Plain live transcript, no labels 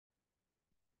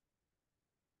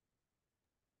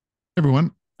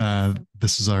Everyone.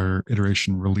 This is our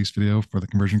iteration release video for the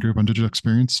conversion group on digital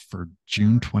experience for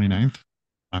June 29th.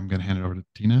 I'm going to hand it over to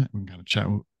Tina and we can kind of chat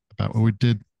about what we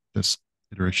did this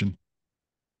iteration.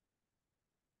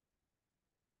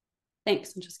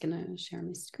 Thanks. I'm just going to share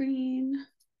my screen.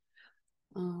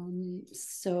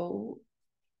 So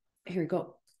here we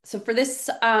go. So for this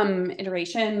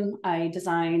iteration, I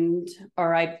designed,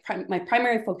 my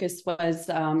primary focus was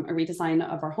a redesign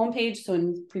of our homepage. So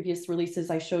in previous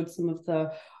releases, I showed some of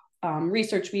the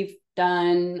research we've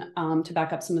done to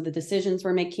back up some of the decisions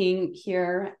we're making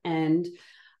here and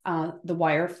the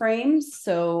wireframes.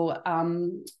 So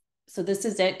this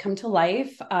is it come to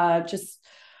life. Just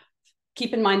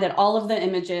keep in mind that all of the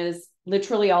images,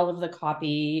 literally all of the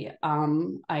copy,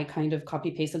 I kind of copy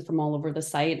pasted from all over the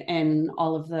site, and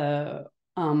all of the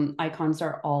icons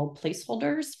are all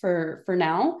placeholders for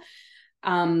now.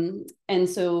 And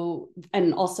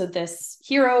also this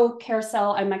hero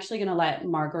carousel, I'm actually going to let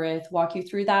Margaret walk you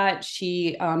through that.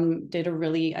 She did a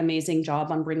really amazing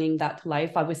job on bringing that to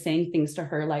life. I was saying things to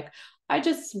her like, I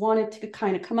just wanted to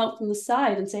kind of come out from the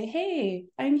side and say, hey,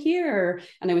 I'm here.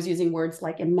 And I was using words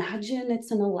like, imagine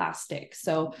it's an elastic.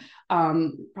 So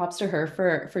props to her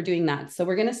for doing that. So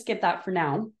we're going to skip that for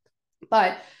now.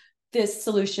 But this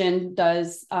solution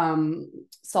does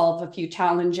solve a few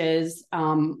challenges,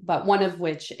 but one of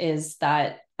which is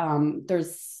that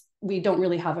we don't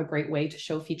really have a great way to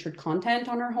show featured content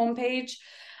on our homepage.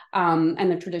 And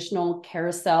the traditional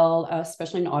carousel,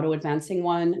 especially an auto-advancing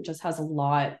one, just has a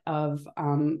lot of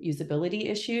usability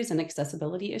issues and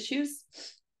accessibility issues.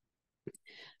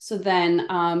 So then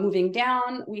moving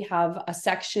down, we have a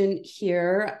section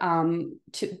here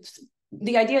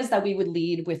the idea is that we would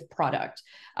lead with product.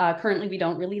 Currently, we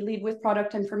don't really lead with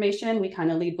product information. We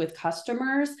kind of lead with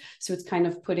customers. So it's kind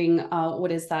of putting, what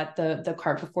is that, the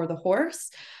cart before the horse.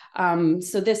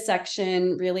 So this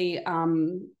section really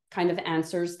kind of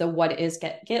answers the what is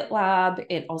GitLab.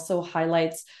 It also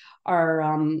highlights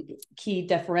our key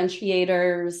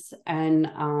differentiators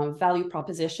and value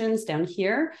propositions down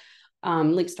here.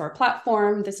 Links to our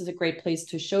platform. This is a great place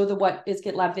to show the what is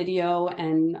GitLab video,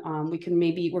 and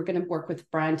we're going to work with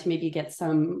Brian to maybe get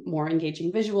some more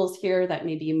engaging visuals here that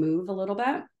maybe move a little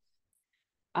bit.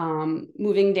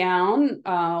 Moving down,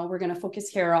 we're going to focus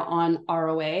here on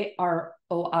ROI,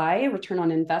 return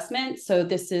on investment. So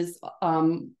this is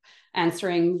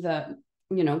answering the,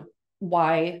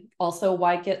 why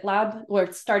GitLab.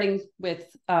 We're starting with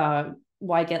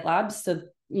why GitLab. So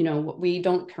we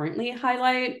don't currently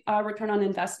highlight return on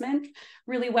investment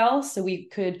really well. So we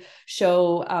could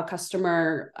show a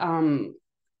customer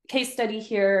case study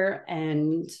here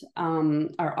and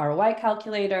our ROI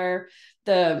calculator.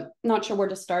 Not sure where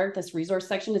to start. This resource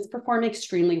section is performing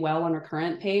extremely well on our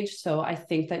current page. So I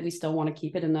think that we still want to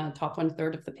keep it in the top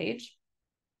 1/3 of the page.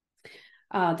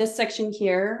 This section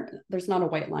here, there's not a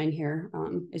white line here.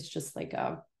 It's just like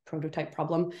a prototype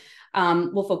problem.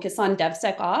 We'll focus on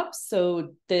DevSecOps.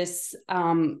 So this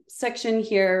section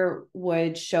here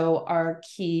would show our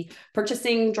key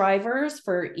purchasing drivers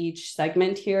for each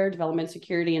segment here, development,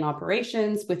 security, and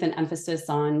operations, with an emphasis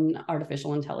on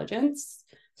artificial intelligence.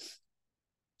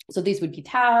 So these would be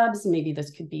tabs. Maybe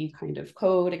this could be kind of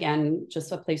code. Again,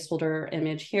 just a placeholder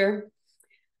image here.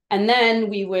 And then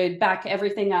we would back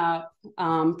everything up,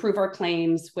 prove our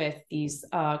claims with these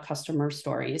customer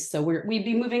stories. So we'd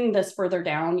be moving this further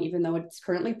down, even though it's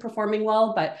currently performing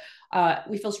well, but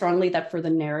we feel strongly that for the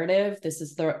narrative, this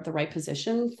is the right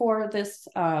position for this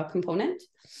component.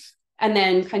 And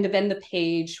then kind of end the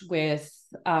page with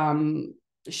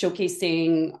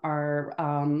showcasing our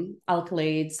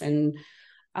accolades and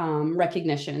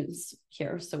recognitions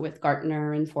here. So with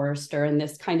Gartner and Forrester, and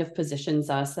this kind of positions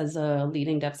us as a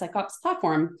leading DevSecOps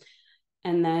platform.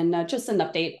 And then just an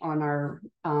update on our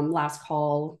last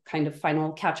call, kind of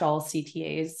final catch-all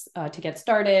CTAs to get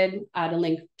started, add a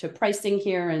link to pricing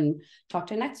here and talk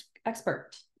to an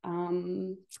expert.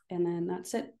 And then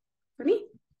that's it for me.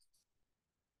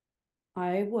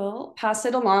 I will pass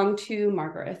it along to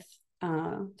Margaret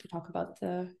to talk about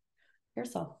the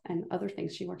carousel and other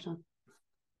things she worked on.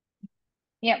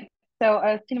 Yeah, so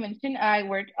as Tina mentioned, I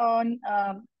worked on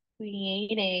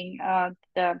creating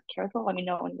the carousel. Let me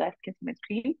know when you guys can see my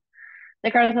screen.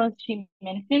 The carousel she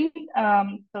mentioned,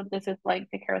 so this is like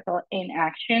the carousel in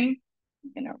action.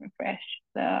 I'm gonna refresh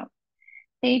the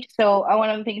page. So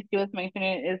one of the things she was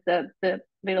mentioning is the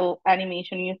little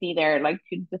animation you see there, like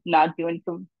to just not do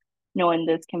into knowing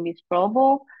this can be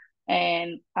scrollable.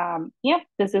 And yeah,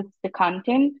 this is the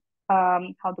content,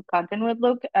 how the content would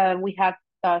look. We have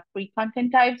 3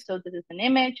 content types. So this is an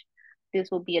image, this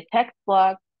will be a text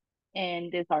block,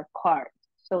 and these are cards.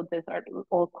 So these are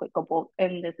all clickable,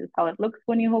 and this is how it looks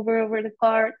when you hover over the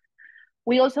card.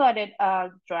 We also added a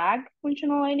drag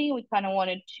functionality. We kind of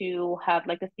wanted to have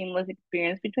like a seamless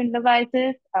experience between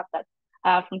devices.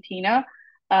 That's from Tina.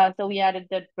 So we added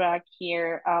the drag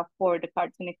here for the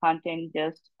cards and the content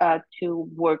just to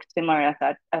work similar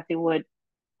as it would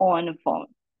on a phone.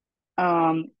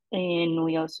 And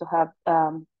we also have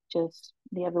just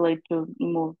the ability to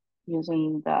move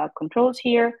using the controls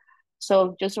here.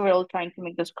 So just we're trying to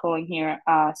make the scrolling here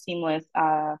seamless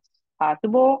as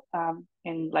possible,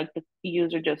 and like the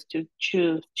user just to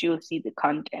choose to see the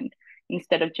content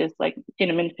instead of just like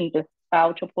Tina mentioned, just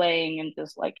auto playing and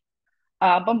just like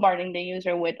bombarding the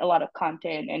user with a lot of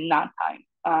content and not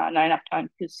enough time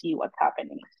to see what's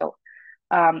happening. So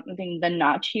I think the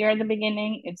notch here at the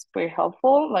beginning it's very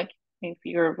helpful. Like if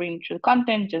you're reading through the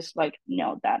content, just like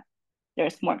know that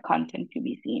there's more content to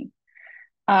be seen.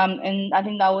 And I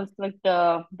think that was like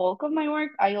the bulk of my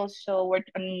work. I also worked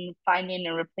on finding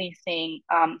and replacing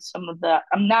some of the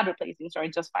I'm not replacing,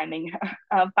 sorry, just finding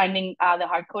finding the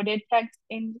hard coded text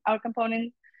in our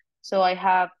components. So I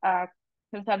have a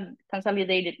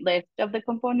consolidated list of the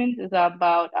components is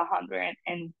about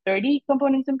 130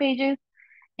 components and pages.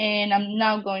 And I'm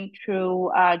now going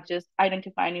through just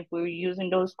identifying if we're using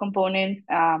those components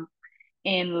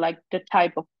in like the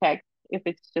type of text. If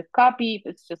it's just copy, if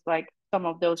it's just like some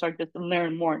of those are just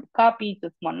learn more copy,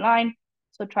 just one line.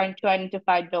 So trying to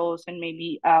identify those and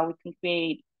maybe we can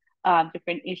create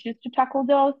different issues to tackle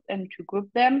those and to group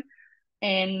them.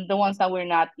 And the ones that we're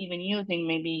not even using,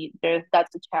 maybe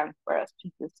that's a chance for us to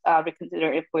just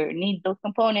reconsider if we need those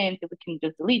components, if we can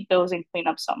just delete those and clean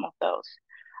up some of those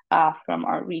from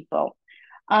our repo.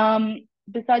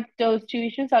 Besides those two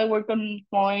issues, I work on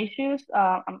smaller issues.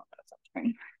 I'm not gonna stop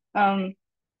sharing.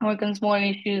 I work on smaller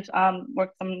issues.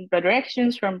 Work some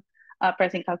redirections from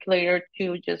pricing calculator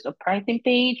to just a pricing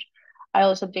page. I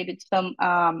also updated some,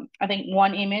 I think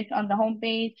one image on the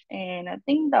homepage, and I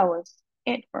think that was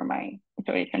it for my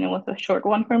iteration. It was a short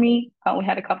one for me. We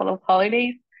had a couple of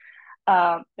holidays.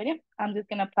 But yeah, I'm just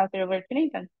gonna pass it over to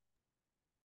Nathan.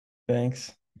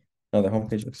 Thanks. Oh, the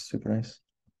homepage looks super nice.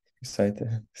 Excited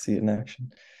to see it in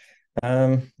action.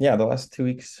 Yeah, the last 2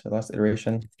 weeks, the last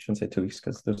iteration, I shouldn't say 2 weeks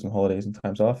because there's some holidays and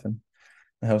times off and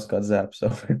the house got zapped, so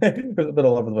it was a bit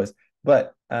all over the place.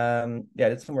 But yeah, I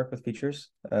did some work with features,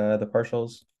 the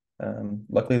partials.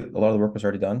 Luckily, a lot of the work was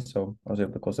already done, so I was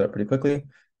able to close that pretty quickly.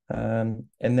 And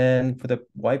then for the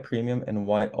Y Premium and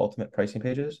Y Ultimate pricing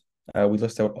pages, we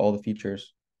list out all the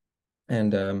features.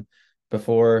 And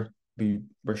before we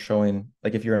were showing,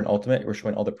 like if you're an Ultimate, we're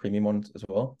showing all the premium ones as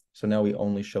well. So now we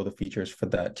only show the features for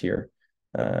that tier.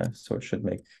 So it should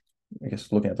make, I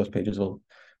guess, looking at those pages a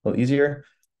little easier.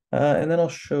 And then I'll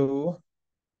show,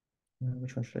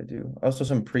 which one should I do? Also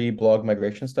some pre-blog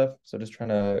migration stuff. So just trying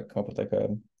to come up with like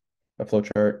a flow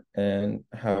chart and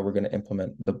how we're going to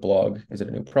implement the blog. Is it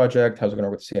a new project? How's it going to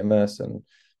work with CMS and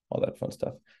all that fun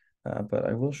stuff? But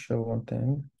I will show one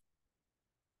thing.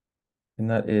 And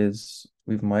that is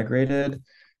we've migrated.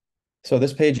 So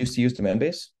this page used to use domain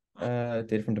base,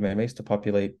 data from domain base to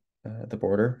populate the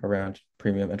border around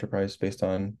premium enterprise based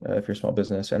on if you're a small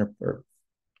business or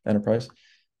enterprise.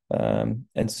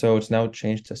 And so it's now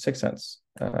changed to 6 cents.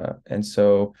 And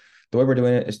so the way we're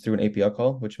doing it is through an API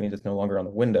call, which means it's no longer on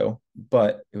the window,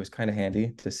 but it was kind of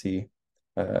handy to see,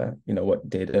 what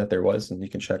data there was, and you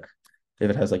can check if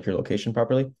it has like your location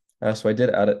properly. So I did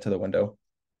add it to the window.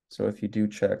 So if you do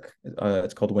check,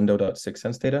 it's called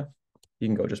window.6cents data. You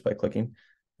can go just by clicking,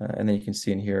 and then you can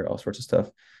see in here all sorts of stuff.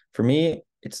 For me,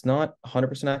 it's not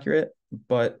 100% accurate,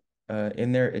 but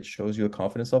in there, it shows you a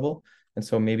confidence level. And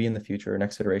so maybe in the future,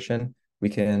 next iteration, we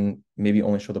can maybe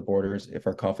only show the borders if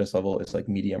our confidence level is like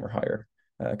medium or higher.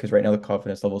 Because right now the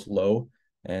confidence level is low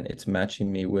and it's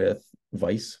matching me with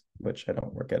Vice, which I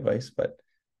don't work at Vice, but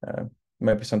it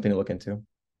might be something to look into.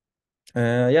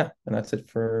 Yeah, and that's it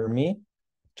for me.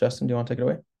 Justin, do you want to take it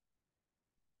away?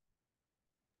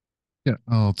 Yeah,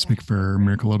 I'll speak for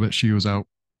Miracle a little bit. She was out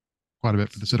quite a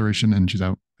bit for this iteration and she's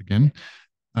out again.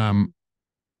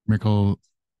 Miracle,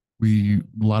 a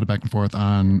lot of back and forth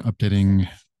on updating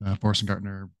Forrest and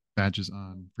Gartner badges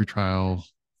on free trial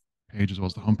page as well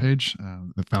as the homepage.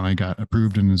 That finally got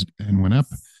approved and went up.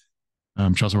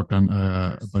 She also worked on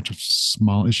a bunch of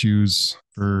small issues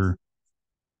for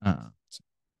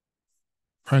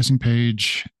pricing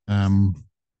page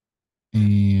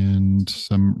and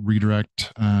some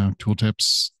redirect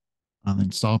tooltips on the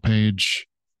install page,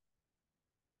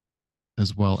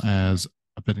 as well as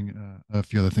updating a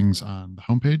few other things on the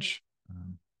homepage.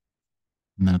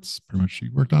 And that's pretty much what she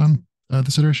worked on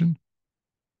this iteration.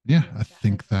 Yeah, I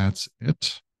think that's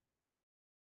it.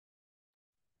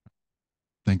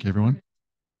 Thank you, everyone.